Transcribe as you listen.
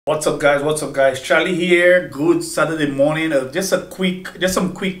What's up guys, Charlie here. Good Saturday morning. Just some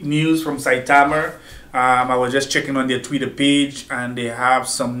quick news from Saitama. I was just checking on their Twitter page and they have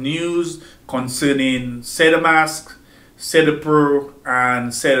some news concerning SaitaMask, SaitaPro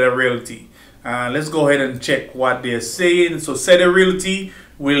and SaitaRealty. Let's go ahead and check what they're saying. So SaitaRealty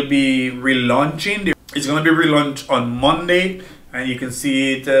will be relaunching. It's going to be relaunched on Monday, and you can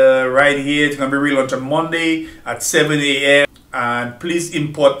see it right here. It's going to be relaunched on Monday at 7 a.m. and please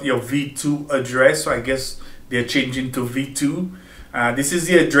import your V2 address. So I guess they're changing to V2. This is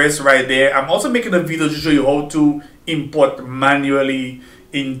the address right there. I'm also making a video to show you how to import manually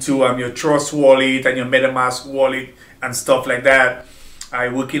into your Trust wallet and your MetaMask wallet and stuff like that.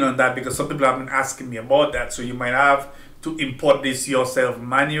 I'm working on that because some people have been asking me about that. So you might have to import this yourself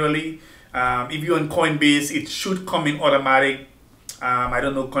manually. If you're on Coinbase, it should come in automatic. I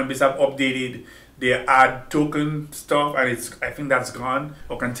don't know, Coinbase have updated their add token stuff, and I think that's gone,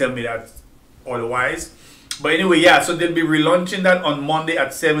 or can tell me that otherwise. But anyway, yeah, so they'll be relaunching that on Monday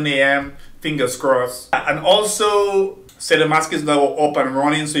at 7 a.m. fingers crossed. And also SaitaMask is now up and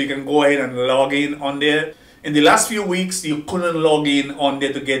running, so you can go ahead and log in on there. In the last few weeks you couldn't log in on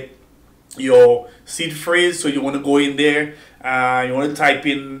there to get your seed phrase, so you want to go in there, you want to type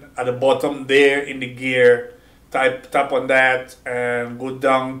in at the bottom there in the gear, tap on that and go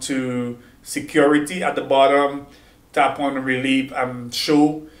down to security at the bottom, tap on relief and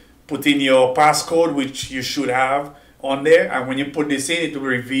show, put in your passcode, which you should have on there, and when you put this in, it will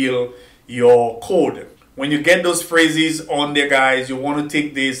reveal your code. When you get those phrases on there, guys, you want to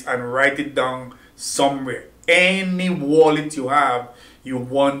take this and write it down somewhere. Any wallet you have, you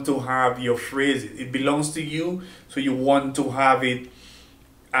want to have your phrases. It belongs to you, so you want to have it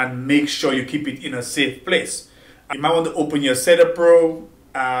and make sure you keep it in a safe place. You might want to open your SaitaPro.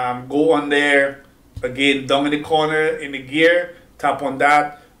 Go on there again, down in the corner in the gear, tap on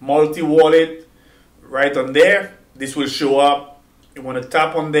that multi-wallet right on there. This will show up. You want to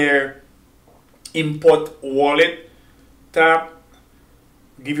tap on there, import wallet, tap,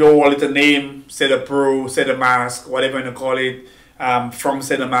 give your wallet a name, SaitaPro, SaitaMask, whatever you want to call it, from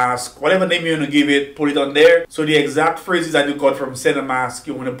SaitaMask, whatever name you want to give it, put it on there. So the exact phrases that you got from SaitaMask,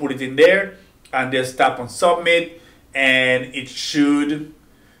 you want to put it in there, and just tap on submit, and it should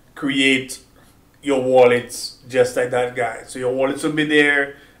create your wallets just like that, guys. So your wallets will be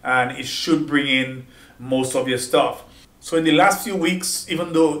there and it should bring in most of your stuff. So in the last few weeks,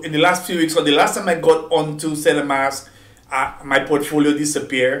 even though in the last few weeks or the last time I got onto SaitaMask, my portfolio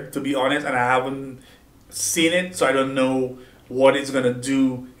disappeared, to be honest, and I haven't seen it, so I don't know what it's gonna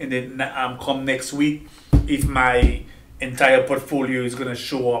do in the come next week, if my entire portfolio is gonna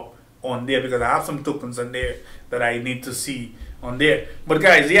show up on there, because I have some tokens on there that I need to see on there. But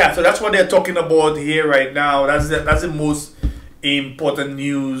guys, yeah, so that's what they're talking about here right now. That's the most important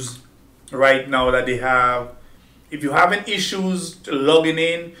news right now that they have. If you're having issues logging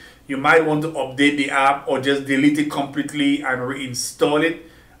in, you might want to update the app or just delete it completely and reinstall it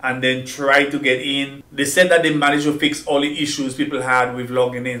and then try to get in. They said that they managed to fix all the issues people had with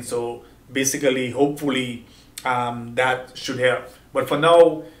logging in, so basically hopefully that should help. But for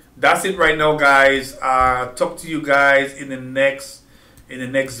now, that's it right now, guys. Talk to you guys in the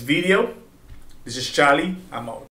next video. This is Charlie. I'm out.